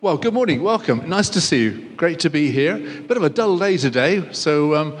Well, good morning. Welcome. Nice to see you. Great to be here. Bit of a dull day today,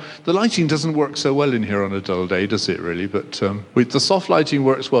 so the lighting doesn't work so well in here on a dull day, does it really? But the soft lighting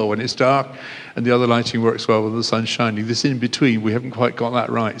works well when it's dark, and the other lighting works well when the sun's shining. This in between, we haven't quite got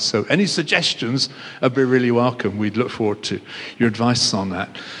that right. So any suggestions would be really welcome. We'd look forward to your advice on that.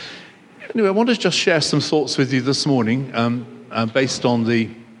 Anyway, I want to just share some thoughts with you this morning based on the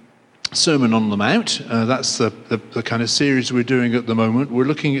Sermon on the Mount. That's the kind of series we're doing at the moment. We're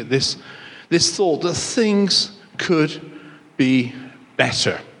looking at this thought that things could be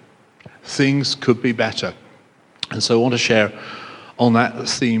better. Things could be better. And so I want to share on that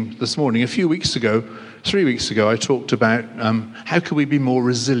theme this morning. 3 weeks ago, I talked about how can we be more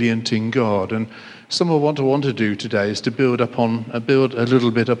resilient in God. And some of what I want to do today is to build a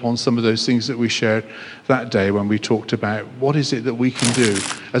little bit upon some of those things that we shared that day when we talked about what is it that we can do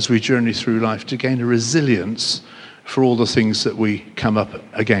as we journey through life to gain a resilience for all the things that we come up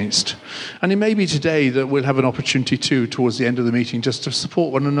against. And it may be today that we'll have an opportunity too, towards the end of the meeting, just to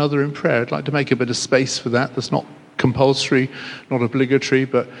support one another in prayer. I'd like to make a bit of space for that. That's not compulsory, not obligatory,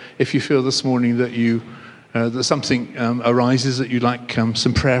 but if you feel this morning that that something arises that you'd like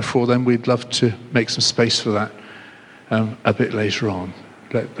some prayer for, then we'd love to make some space for that a bit later on.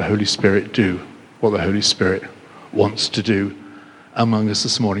 Let the Holy Spirit do what the Holy Spirit wants to do among us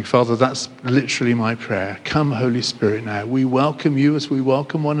this morning. Father, that's literally my prayer. Come, Holy Spirit, now. We welcome you as we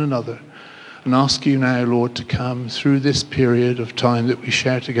welcome one another, and ask you now, Lord, to come through this period of time that we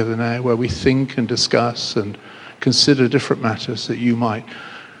share together now, where we think and discuss and consider different matters, that you might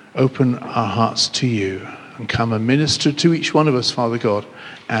open our hearts to you and come and minister to each one of us, Father God,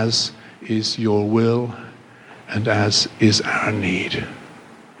 as is your will and as is our need.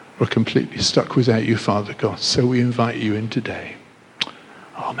 We're completely stuck without you, Father God, so we invite you in today.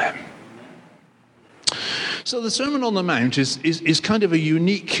 Amen. So the Sermon on the Mount is kind of a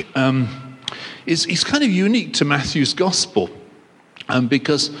unique, is kind of unique to Matthew's Gospel,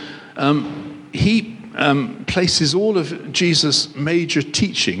 because he places all of Jesus' major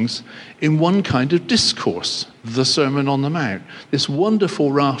teachings in one kind of discourse, the Sermon on the Mount. This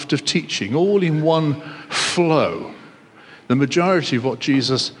wonderful raft of teaching, all in one flow. The majority of what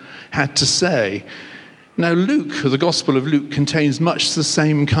Jesus had to say. Now Luke, the Gospel of Luke, contains much the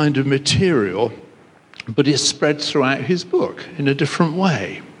same kind of material, but it's spread throughout his book in a different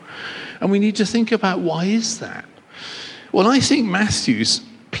way. And we need to think about, why is that? Well, I think Matthew's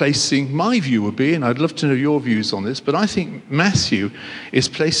placing, my view would be, and I'd love to know your views on this, but I think Matthew is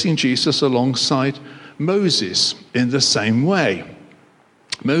placing Jesus alongside Moses in the same way.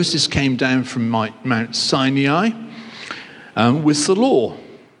 Moses came down from Mount Sinai with the law.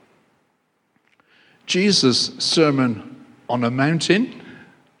 Jesus' Sermon on a Mountain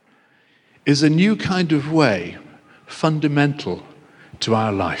is a new kind of way, fundamental to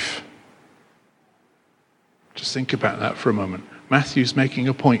our life. Just think about that for a moment. Matthew's making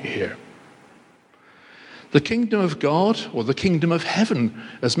a point here. The kingdom of God, or the kingdom of heaven,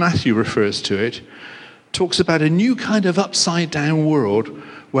 as Matthew refers to it, talks about a new kind of upside-down world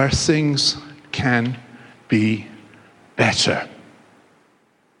where things can be better.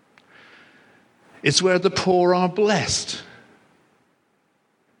 It's where the poor are blessed.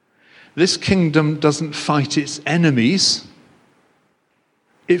 This kingdom doesn't fight its enemies,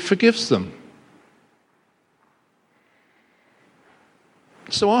 it forgives them.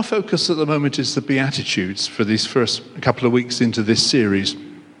 So our focus at the moment is the Beatitudes for these first couple of weeks into this series.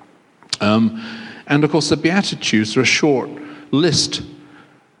 And of course the Beatitudes are a short list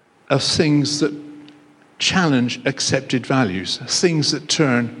of things that challenge accepted values, things that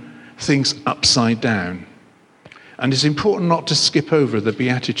turn things upside down. And it's important not to skip over the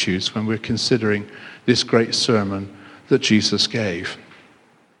Beatitudes when we're considering this great sermon that Jesus gave.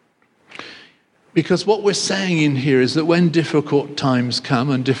 Because what we're saying in here is that when difficult times come,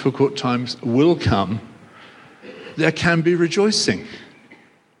 and difficult times will come, there can be rejoicing.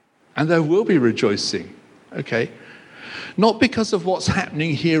 And there will be rejoicing, okay? Not because of what's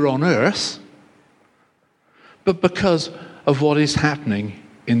happening here on earth, but because of what is happening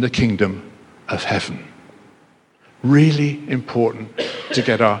in the kingdom of heaven. Really important to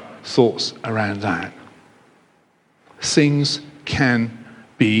get our thoughts around that. Things can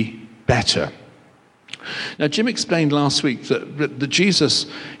be better. Now, Jim explained last week that Jesus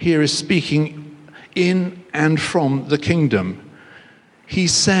here is speaking in and from the kingdom.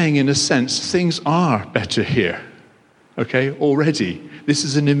 He's saying, in a sense, things are better here, okay, already. This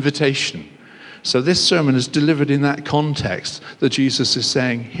is an invitation. So this sermon is delivered in that context that Jesus is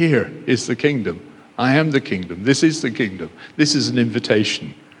saying, here is the kingdom. I am the kingdom. This is the kingdom. This is an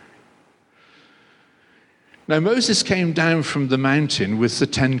invitation. Now, Moses came down from the mountain with the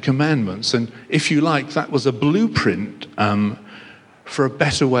 10 Commandments, and if you like, that was a blueprint for a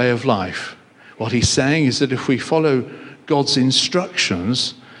better way of life. What he's saying is that if we follow God's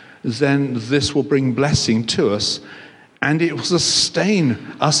instructions, then this will bring blessing to us, and it will sustain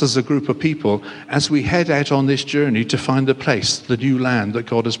us as a group of people as we head out on this journey to find the place, the new land that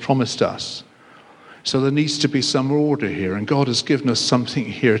God has promised us. So there needs to be some order here, and God has given us something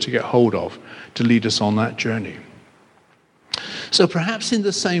here to get hold of to lead us on that journey. So perhaps in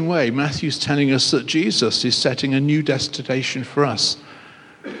the same way, Matthew's telling us that Jesus is setting a new destination for us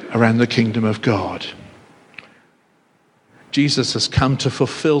around the kingdom of God. Jesus has come to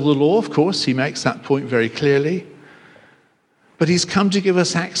fulfill the law, of course. He makes that point very clearly. But he's come to give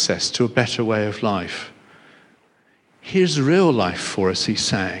us access to a better way of life. Here's real life for us, he's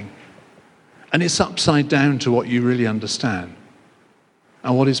saying. And it's upside down to what you really understand.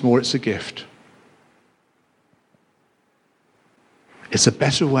 And what is more, it's a gift. It's a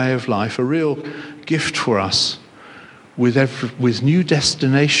better way of life, a real gift for us with new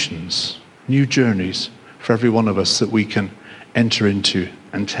destinations, new journeys for every one of us that we can enter into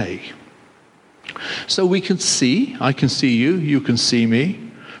and take. So we can see, I can see you, you can see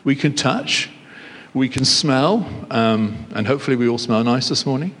me, we can touch, we can smell, and hopefully we all smell nice this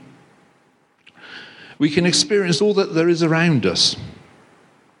morning. We can experience all that there is around us.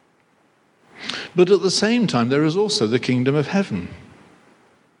 But at the same time, there is also the kingdom of heaven,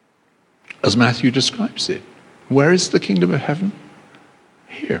 as Matthew describes it. Where is the kingdom of heaven?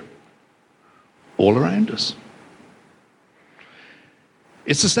 Here. All around us.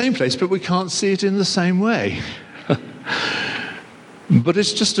 It's the same place, but we can't see it in the same way. But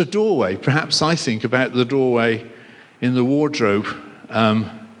it's just a doorway. Perhaps I think about the doorway in the wardrobe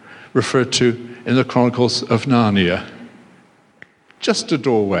referred to in the Chronicles of Narnia. Just a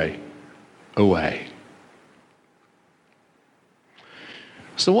doorway away.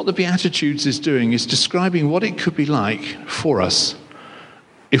 So what the Beatitudes is doing is describing what it could be like for us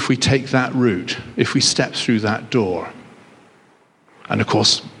if we take that route, if we step through that door. And of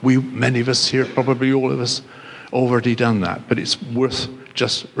course, many of us here, probably all of us, already done that, but it's worth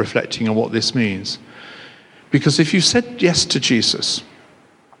just reflecting on what this means. Because if you said yes to Jesus,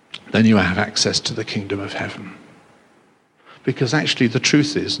 then you have access to the kingdom of heaven. Because actually the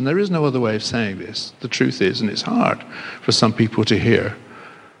truth is, and there is no other way of saying this, the truth is, and it's hard for some people to hear,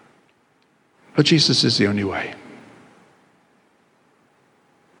 but Jesus is the only way.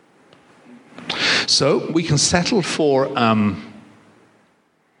 So we can settle for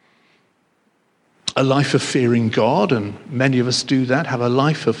a life of fearing God, and many of us do that, have a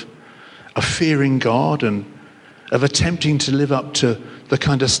life of fearing God and of attempting to live up to the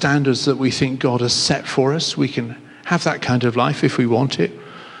kind of standards that we think God has set for us. We can have that kind of life if we want it.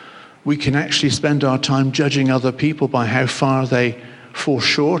 We can actually spend our time judging other people by how far they fall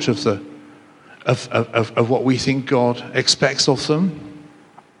short of what we think God expects of them.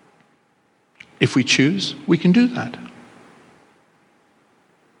 If we choose, we can do that.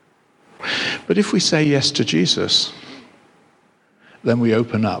 But if we say yes to Jesus, then we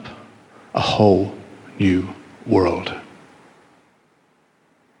open up a whole new world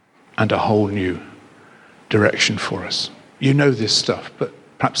and a whole new direction for us. You know this stuff, but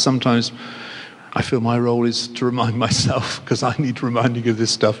perhaps sometimes I feel my role is to remind myself, because I need reminding of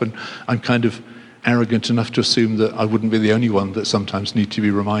this stuff, and I'm kind of arrogant enough to assume that I wouldn't be the only one that sometimes need to be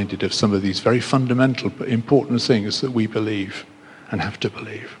reminded of some of these very fundamental but important things that we believe and have to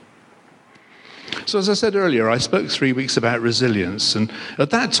believe. So as I said earlier, I spoke 3 weeks about resilience, and at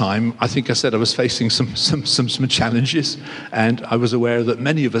that time, I think I said I was facing some challenges, and I was aware that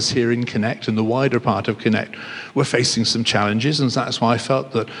many of us here in Connect and the wider part of Connect were facing some challenges, and that's why I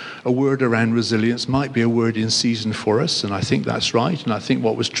felt that a word around resilience might be a word in season for us, and I think that's right, and I think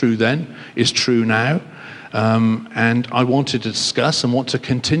what was true then is true now. And I wanted to discuss and want to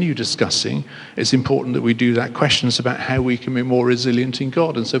continue discussing. It's important that we do that, questions about how we can be more resilient in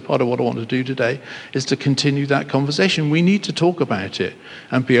God. And so part of what I want to do today is to continue that conversation. We need to talk about it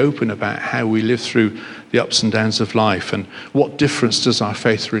and be open about how we live through the ups and downs of life, and what difference does our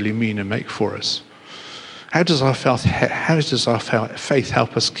faith really mean and make for us. How does our faith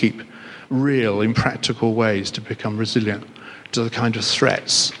help us keep real in practical ways to become resilient to the kind of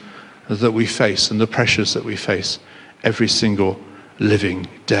threats that we face and the pressures that we face every single living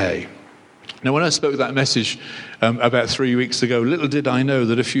day? Now, when I spoke that message about 3 weeks ago, little did I know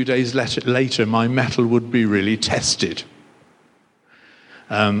that a few days later my mettle would be really tested.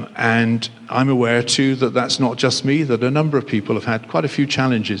 And I'm aware too that that's not just me, that a number of people have had quite a few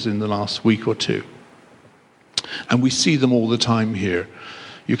challenges in the last week or two. And we see them all the time here.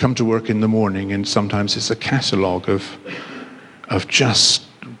 You come to work in the morning, and sometimes it's a catalogue of just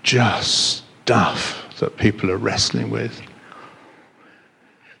stuff that people are wrestling with.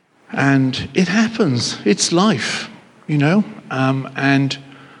 And it happens. It's life, and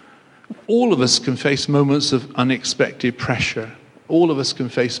all of us can face moments of unexpected pressure. All of us can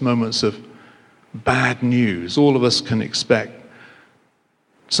face moments of bad news. All of us can expect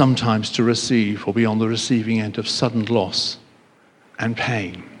sometimes to receive or be on the receiving end of sudden loss and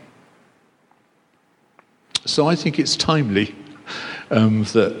pain. So I think it's timely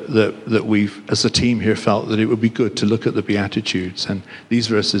that we've, as a team here, felt that it would be good to look at the Beatitudes and these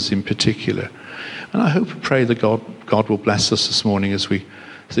verses in particular. And I hope and pray that God will bless us this morning as we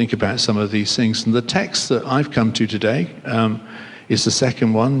think about some of these things. And the text that I've come to today is the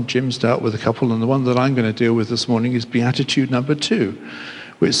second one. Jim's dealt with a couple, and the one that I'm going to deal with this morning is Beatitude number 2,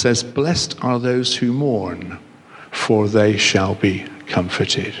 which says, "Blessed are those who mourn, for they shall be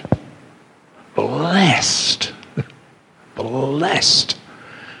comforted." Blessed. Blessed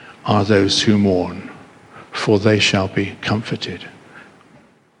are those who mourn, for they shall be comforted.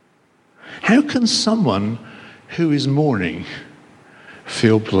 How can someone who is mourning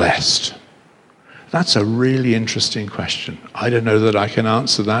feel blessed? That's a really interesting question. I don't know that I can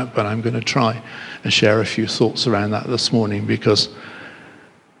answer that, but I'm going to try and share a few thoughts around that this morning, because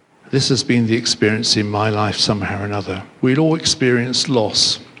this has been the experience in my life somehow or another. We'd all experienced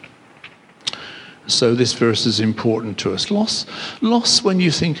loss. So this verse is important to us. Loss, when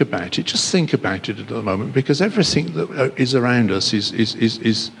you think about it, just think about it at the moment, because everything that is around us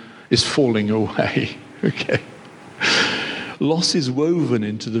is falling away. Okay. Loss is woven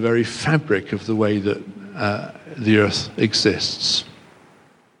into the very fabric of the way that the earth exists.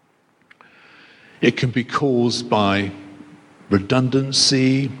 It can be caused by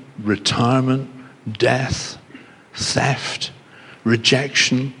redundancy, retirement, death, theft,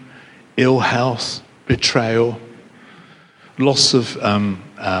 rejection, ill health, betrayal, loss of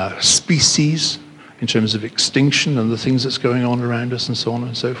species in terms of extinction and the things that's going on around us and so on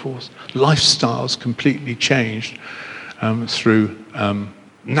and so forth. Lifestyles completely changed through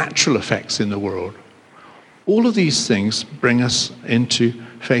natural effects in the world. All of these things bring us into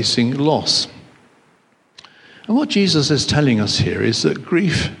facing loss. And what Jesus is telling us here is that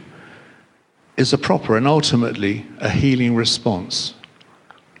grief is a proper and ultimately a healing response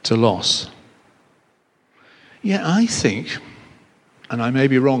to loss. Yeah, I think, and I may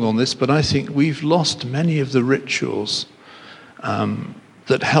be wrong on this, but I think we've lost many of the rituals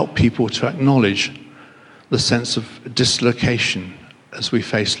that help people to acknowledge the sense of dislocation as we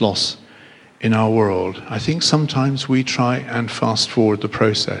face loss in our world. I think sometimes we try and fast forward the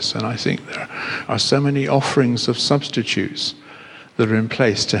process, and I think there are so many offerings of substitutes that are in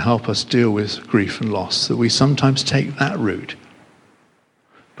place to help us deal with grief and loss that we sometimes take that route.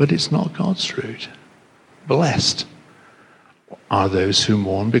 But it's not God's route. Blessed are those who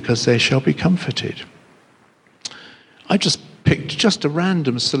mourn, because they shall be comforted. I just picked just a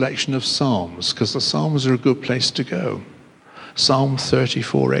random selection of Psalms, because the Psalms are a good place to go. Psalm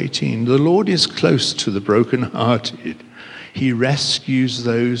 34:18. "The Lord is close to the brokenhearted. He rescues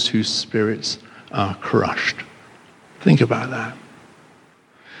those whose spirits are crushed." Think about that.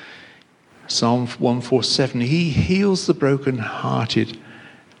 Psalm 147. "He heals the brokenhearted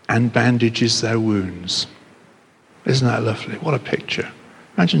and bandages their wounds." Isn't that lovely? What a picture.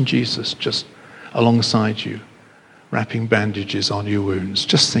 Imagine Jesus just alongside you, wrapping bandages on your wounds.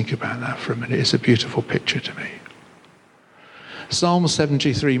 Just think about that for a minute. It's a beautiful picture to me. Psalm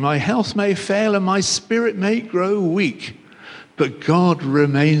 73. "My health may fail and my spirit may grow weak, but God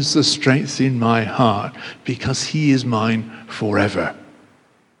remains the strength in my heart, because he is mine forever."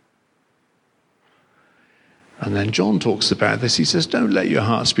 And then John talks about this. He says, "Don't let your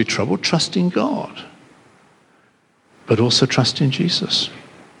hearts be troubled. Trust in God, but also trust in Jesus."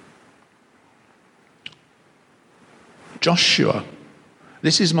 Joshua,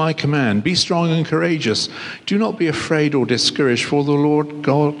 "This is my command. Be strong and courageous. Do not be afraid or discouraged, for the Lord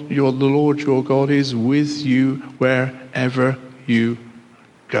your God is with you wherever you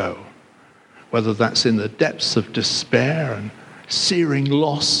go." Whether that's in the depths of despair and searing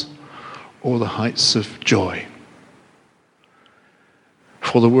loss, or the heights of joy.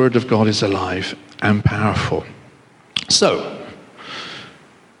 For the word of God is alive and powerful. So,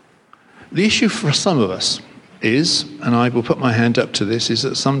 the issue for some of us is, and I will put my hand up to this, is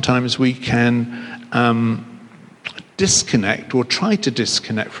that sometimes we can disconnect or try to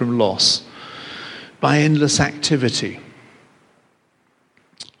disconnect from loss by endless activity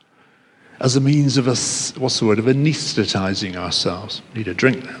as a means of anesthetizing ourselves. Need a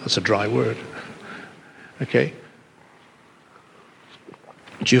drink now, that's a dry word. Okay?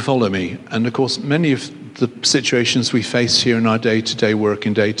 Do you follow me? And of course, many of the situations we face here in our day-to-day work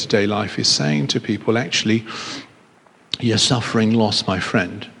and day-to-day life is saying to people, actually, you're suffering loss, my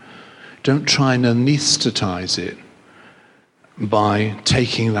friend. Don't try and anesthetize it by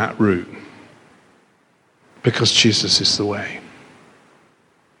taking that route, because Jesus is the way.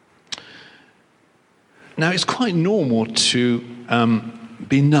 Now, it's quite normal to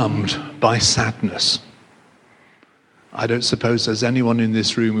be numbed by sadness. I don't suppose there's anyone in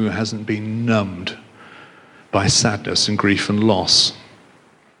this room who hasn't been numbed by sadness and grief and loss.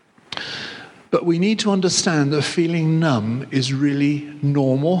 But we need to understand that feeling numb is really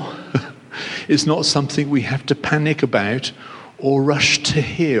normal. It's not something we have to panic about or rush to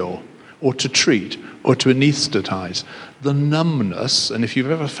heal or to treat or to anesthetize. The numbness, and if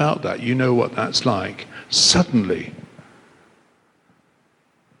you've ever felt that, you know what that's like, suddenly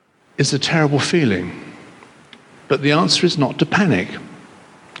is a terrible feeling. But the answer is not to panic.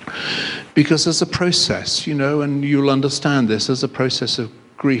 Because there's a process, and you'll understand this, there's a process of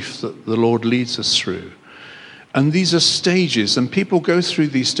grief that the Lord leads us through. And these are stages, and people go through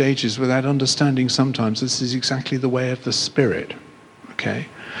these stages without understanding sometimes this is exactly the way of the Spirit. Okay?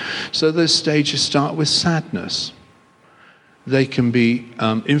 So those stages start with sadness. They can be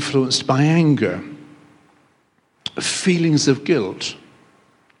influenced by anger, feelings of guilt,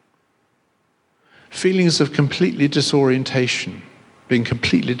 feelings of completely disorientation, being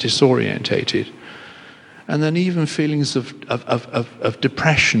completely disorientated, and then even feelings of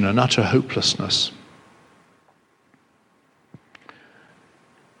depression and utter hopelessness.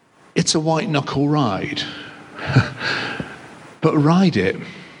 It's a white-knuckle ride, but ride it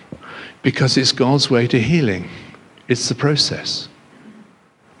because it's God's way to healing. It's the process.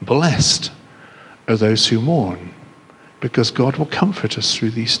 Blessed are those who mourn, because God will comfort us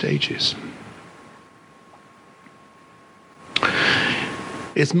through these stages.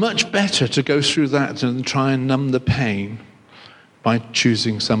 It's much better to go through that than try and numb the pain by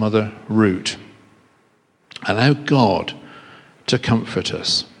choosing some other route. Allow God to comfort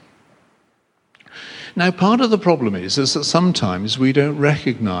us. Now, part of the problem is that sometimes we don't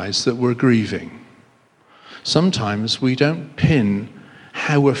recognize that we're grieving. Sometimes we don't pin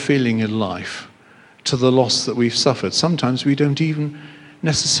how we're feeling in life to the loss that we've suffered. Sometimes we don't even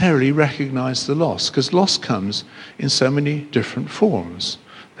necessarily recognize the loss, because loss comes in so many different forms.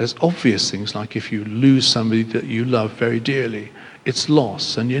 There's obvious things like if you lose somebody that you love very dearly, it's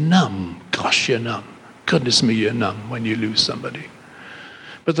loss, and you're numb. Gosh, you're numb. Goodness me, you're numb when you lose somebody.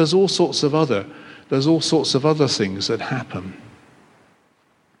 But there's all sorts of other things that happen.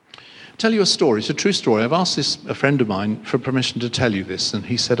 I'll tell you a story. It's a true story. I've asked a friend of mine for permission to tell you this, and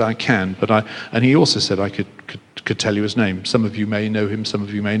he said I can. And he also said I could tell you his name. Some of you may know him, some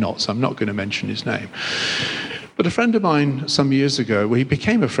of you may not. So I'm not going to mention his name. But a friend of mine some years ago, he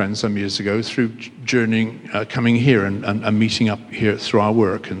became a friend some years ago through journeying, coming here and meeting up here through our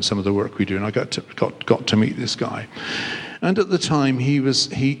work and some of the work we do. And I got to meet this guy. And at the time, he was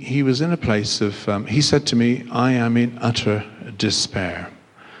in a place of, he said to me, I am in utter despair.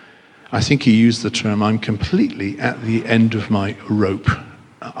 I think he used the term, I'm completely at the end of my rope.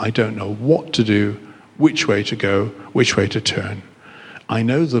 I don't know what to do, which way to go, which way to turn. I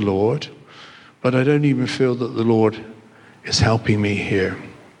know the Lord, but I don't even feel that the Lord is helping me here.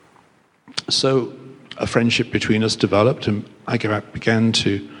 So a friendship between us developed, and I began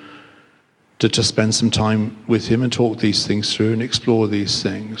to just spend some time with him and talk these things through and explore these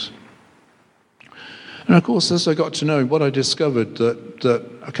things. And of course, as I got to know him, what I discovered that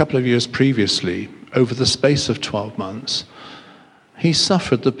a couple of years previously, over the space of 12 months, he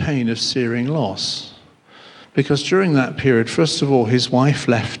suffered the pain of searing loss. Because during that period, first of all, his wife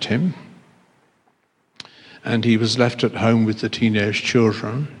left him, and he was left at home with the teenage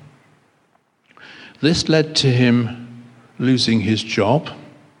children. This led to him losing his job.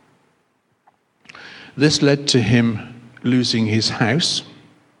 This led to him losing his house.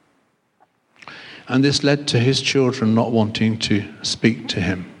 And this led to his children not wanting to speak to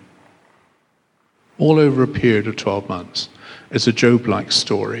him. All over a period of 12 months. It's a Job-like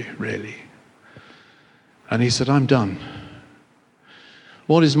story, really. And he said, I'm done.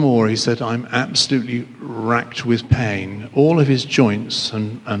 What is more, he said, I'm absolutely racked with pain. All of his joints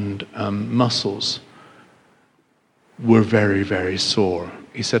and muscles were very, very sore.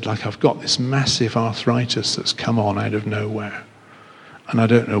 He said, like, I've got this massive arthritis that's come on out of nowhere. And I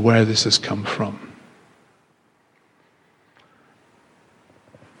don't know where this has come from.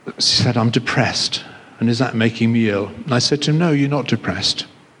 He said, I'm depressed. And is that making me ill? And I said to him, no, you're not depressed.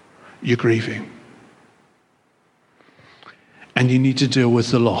 You're grieving. And you need to deal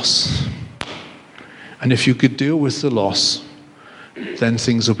with the loss. And if you could deal with the loss, then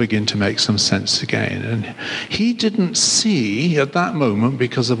things will begin to make some sense again. And he didn't see at that moment,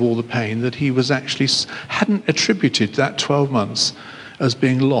 because of all the pain, that he was actually hadn't attributed that 12 months as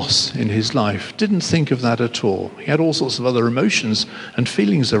being loss in his life. Didn't think of that at all. He had all sorts of other emotions and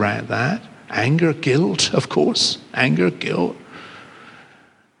feelings around that. Anger, guilt, of course. Anger, guilt,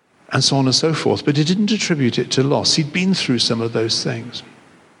 and so on and so forth. But he didn't attribute it to loss. He'd been through some of those things.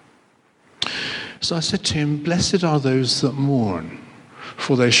 So I said to him, blessed are those that mourn,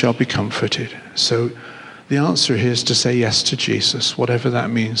 for they shall be comforted. So the answer here is to say yes to Jesus, whatever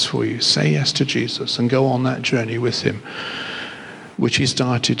that means for you. Say yes to Jesus and go on that journey with him, which he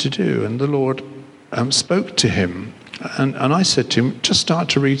started to do. And the Lord spoke to him. And I said to him, just start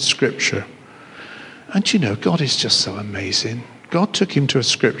to read Scripture. And you know, God is just so amazing. God took him to a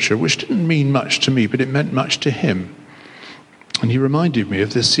Scripture which didn't mean much to me, but it meant much to him. And he reminded me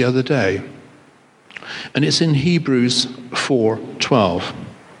of this the other day. And it's in Hebrews 4:12.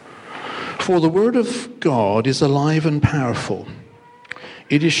 For the word of God is alive and powerful.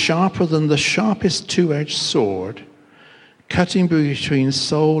 It is sharper than the sharpest two-edged sword, cutting between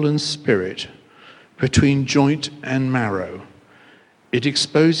soul and spirit, between joint and marrow. It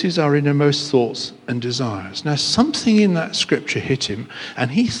exposes our innermost thoughts and desires. Now, something in that scripture hit him,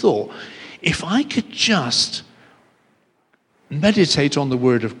 and he thought, if I could just meditate on the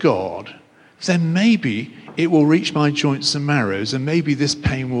word of God, then maybe it will reach my joints and marrows, and maybe this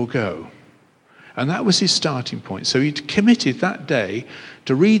pain will go. And that was his starting point. So he'd committed that day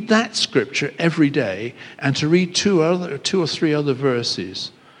to read that scripture every day, and to read two or three other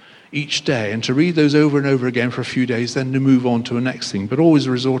verses each day, and to read those over and over again for a few days, then to move on to the next thing, but always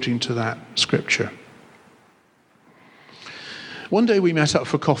resorting to that scripture. One day we met up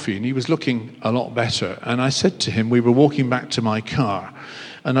for coffee, and he was looking a lot better. And I said to him, we were walking back to my car,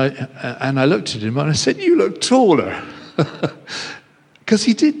 and I looked at him and I said, you look taller. Because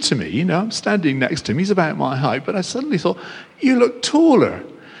he did to me, you know, I'm standing next to him, he's about my height, but I suddenly thought, you look taller.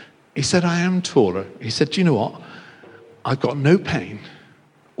 He said, I am taller. He said, do you know what? I've got no pain.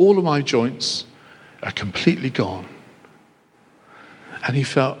 All of my joints are completely gone. And he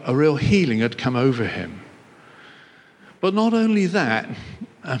felt a real healing had come over him. But not only that,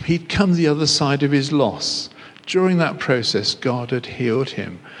 he'd come the other side of his loss. During that process, God had healed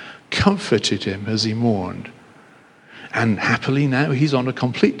him, comforted him as he mourned. And happily now he's on a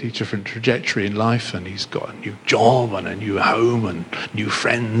completely different trajectory in life, and he's got a new job and a new home and new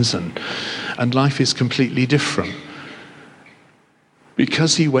friends, and life is completely different.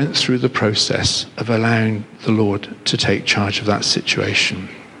 Because he went through the process of allowing the Lord to take charge of that situation.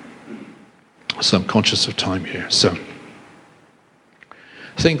 So I'm conscious of time here. So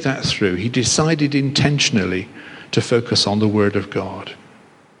think that through. He decided intentionally to focus on the Word of God.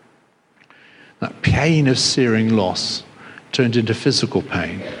 That pain of searing loss turned into physical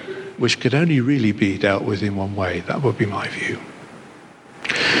pain, which could only really be dealt with in one way. That would be my view.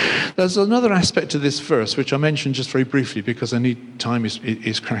 There's another aspect to this verse, which I mentioned just very briefly because I need time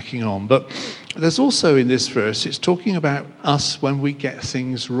is cracking on. But there's also in this verse, it's talking about us when we get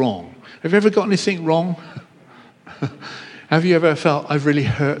things wrong. Have you ever got anything wrong? Have you ever felt I've really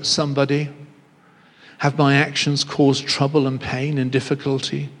hurt somebody? Have my actions caused trouble and pain and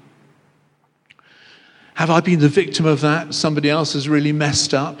difficulty? Have I been the victim of that? Somebody else has really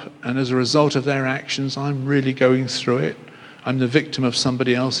messed up, and as a result of their actions, I'm really going through it. I'm the victim of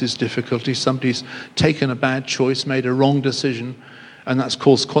somebody else's difficulty. Somebody's taken a bad choice, made a wrong decision, and that's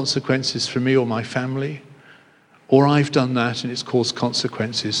caused consequences for me or my family. Or I've done that, and it's caused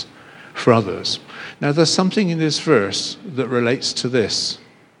consequences for others. Now, there's something in this verse that relates to this.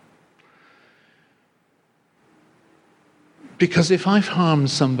 Because if I've harmed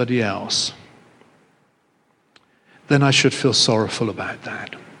somebody else, then I should feel sorrowful about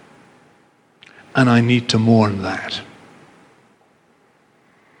that. And I need to mourn that.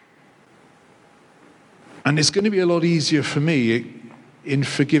 And it's going to be a lot easier for me in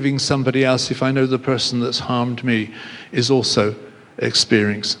forgiving somebody else if I know the person that's harmed me is also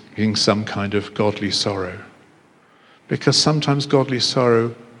experiencing some kind of godly sorrow. Because sometimes godly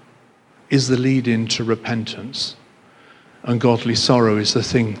sorrow is the lead into repentance. And godly sorrow is the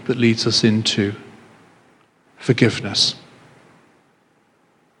thing that leads us into forgiveness.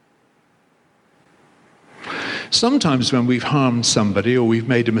 Sometimes when we've harmed somebody or we've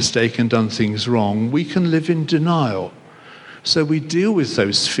made a mistake and done things wrong, we can live in denial. So we deal with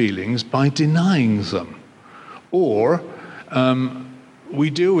those feelings by denying them. Or we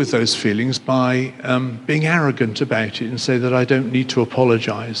deal with those feelings by being arrogant about it and say that I don't need to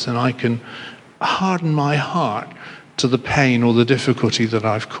apologize and I can harden my heart to the pain or the difficulty that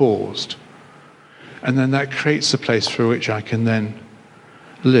I've caused. And then that creates a place for which I can then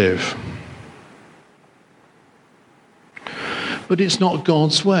live. But it's not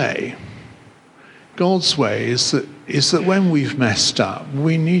God's way. God's way is that when we've messed up,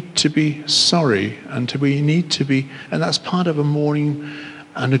 we need to be sorry, and that's part of a mourning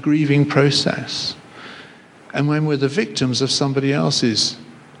and a grieving process. And when we're the victims of somebody else's,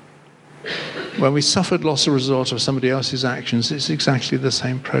 when we suffered loss as a result of somebody else's actions, it's exactly the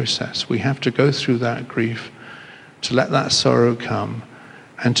same process. We have to go through that grief, to let that sorrow come,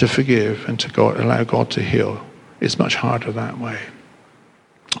 and to forgive, and to allow God to heal. It's much harder that way.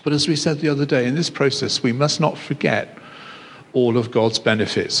 But as we said the other day, in this process, we must not forget all of God's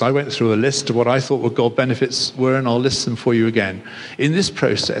benefits. I went through a list of what I thought what God's benefits were, and I'll list them for you again. In this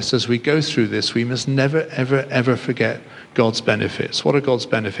process, as we go through this, we must never, ever, ever forget God's benefits. What are God's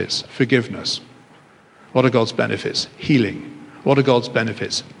benefits? Forgiveness. What are God's benefits? Healing. What are God's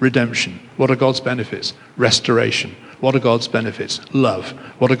benefits? Redemption. What are God's benefits? Restoration. What are God's benefits? Love.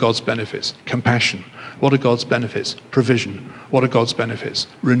 What are God's benefits? Compassion. What are God's benefits? Provision. What are God's benefits?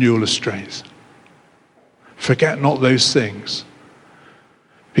 Renewal of strength. Forget not those things,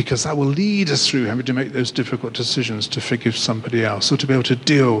 because that will lead us through having to make those difficult decisions to forgive somebody else, or to be able to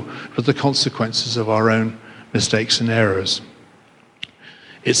deal with the consequences of our own mistakes and errors.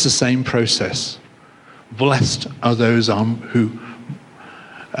 It's the same process. Blessed are those who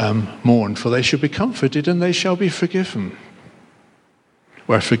mourn, for they shall be comforted, and they shall be forgiven,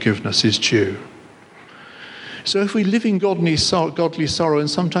 where forgiveness is due. So if we live in godly sorrow, and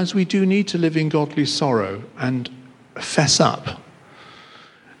sometimes we do need to live in godly sorrow and fess up,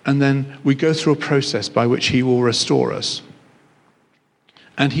 and then we go through a process by which he will restore us.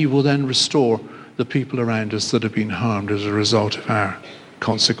 And he will then restore the people around us that have been harmed as a result of our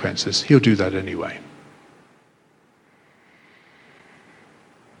consequences. He'll do that anyway.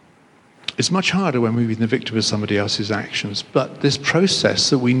 It's much harder when we've been the victim of somebody else's actions, but this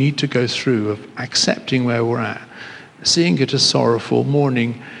process that we need to go through of accepting where we're at, seeing it as sorrowful,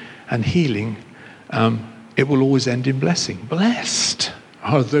 mourning and healing, it will always end in blessing. Blessed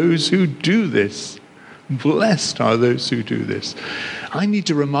are those who do this. Blessed are those who do this. I need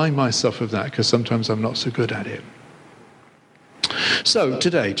to remind myself of that, because sometimes I'm not so good at it. So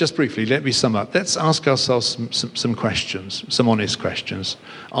today, just briefly, let me sum up. Let's ask ourselves some questions, some honest questions.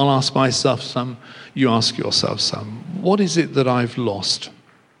 I'll ask myself some, you ask yourself some. What is it that I've lost?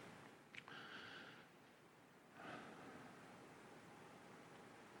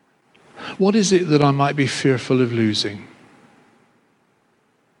 What is it that I might be fearful of losing?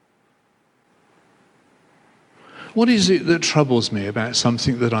 What is it that troubles me about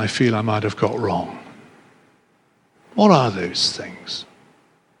something that I feel I might have got wrong? What are those things?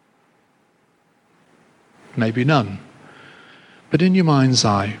 Maybe none. But in your mind's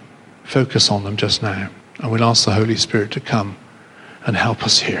eye, focus on them just now, and we'll ask the Holy Spirit to come and help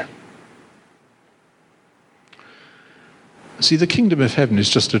us here. See, the kingdom of heaven is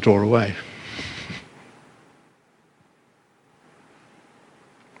just a door away.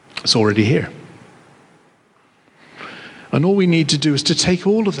 It's already here. And all we need to do is to take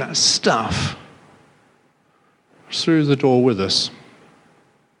all of that stuff through the door with us,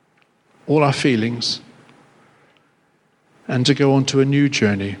 all our feelings, and to go on to a new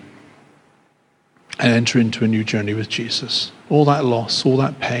journey and enter into a new journey with Jesus. All that loss, all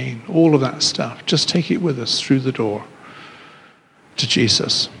that pain, all of that stuff, just take it with us through the door to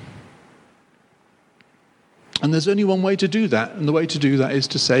Jesus. And there's only one way to do that, and the way to do that is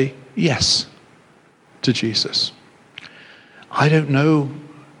to say yes to Jesus. I don't know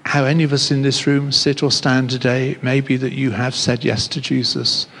how any of us in this room sit or stand today. It may be that you have said yes to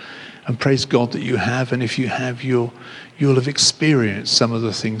Jesus, and praise God that you have. And if you have, you'll have experienced some of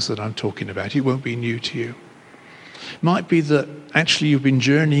the things that I'm talking about. It won't be new to you. It might be that actually you've been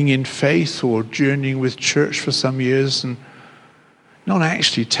journeying in faith or journeying with church for some years and not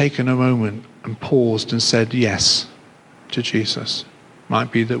actually taken a moment and paused and said yes to Jesus.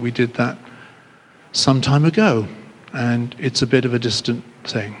 Might be that we did that some time ago, and it's a bit of a distant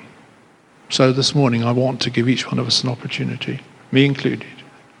thing. So this morning I want to give each one of us an opportunity, me included,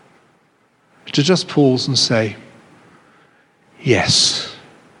 to just pause and say yes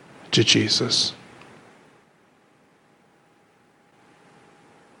to Jesus.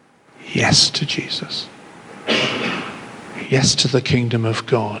 Yes to Jesus. Yes to the kingdom of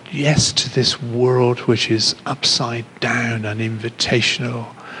God. Yes to this world which is upside down and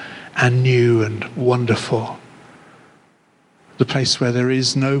invitational and new and wonderful. The place where there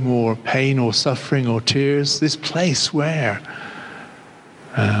is no more pain or suffering or tears. This place where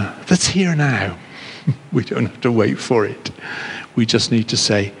that's here now. We don't have to wait for it. We just need to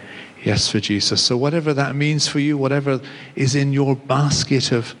say yes for Jesus. So whatever that means for you, whatever is in your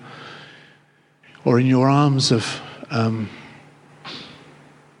basket of, or in your arms of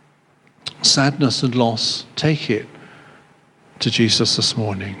sadness and loss, take it to Jesus this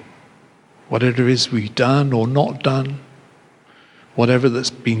morning. Whatever it is we've done or not done, whatever that's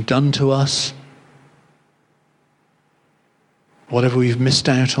been done to us, whatever we've missed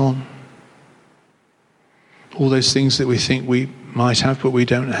out on, all those things that we think we might have but we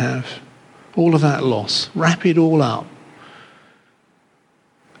don't have, all of that loss, wrap it all up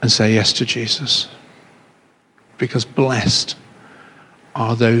and say yes to Jesus. Because blessed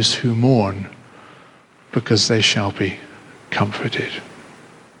are those who mourn, because they shall be comforted.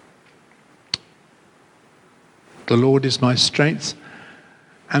 The Lord is my strength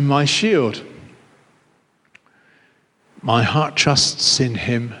and my shield. My heart trusts in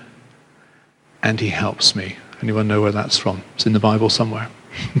him and he helps me. Anyone know where that's from? It's in the Bible somewhere.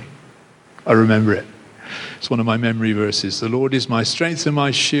 I remember it. It's one of my memory verses. The Lord is my strength and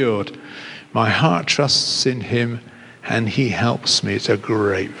my shield. My heart trusts in him and he helps me. It's a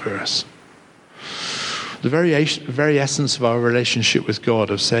great verse. The very essence of our relationship with God,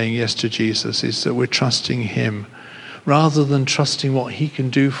 of saying yes to Jesus, is that we're trusting him rather than trusting what he can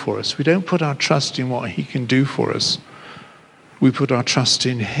do for us. We don't put our trust in what he can do for us. We put our trust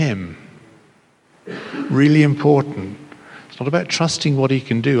in him. Really important. It's not about trusting what he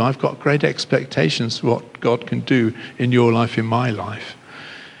can do. I've got great expectations of what God can do in your life, in my life.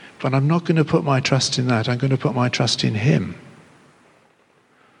 But I'm not going to put my trust in that. I'm going to put my trust in him.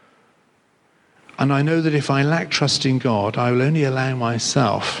 And I know that if I lack trust in God, I will only allow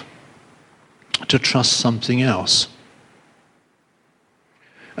myself to trust something else.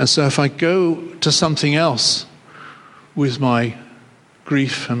 And so if I go to something else with my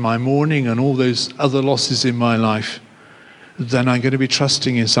grief and my mourning and all those other losses in my life, then I'm going to be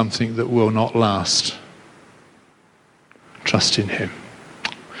trusting in something that will not last. Trust in him.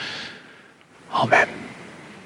 Amen.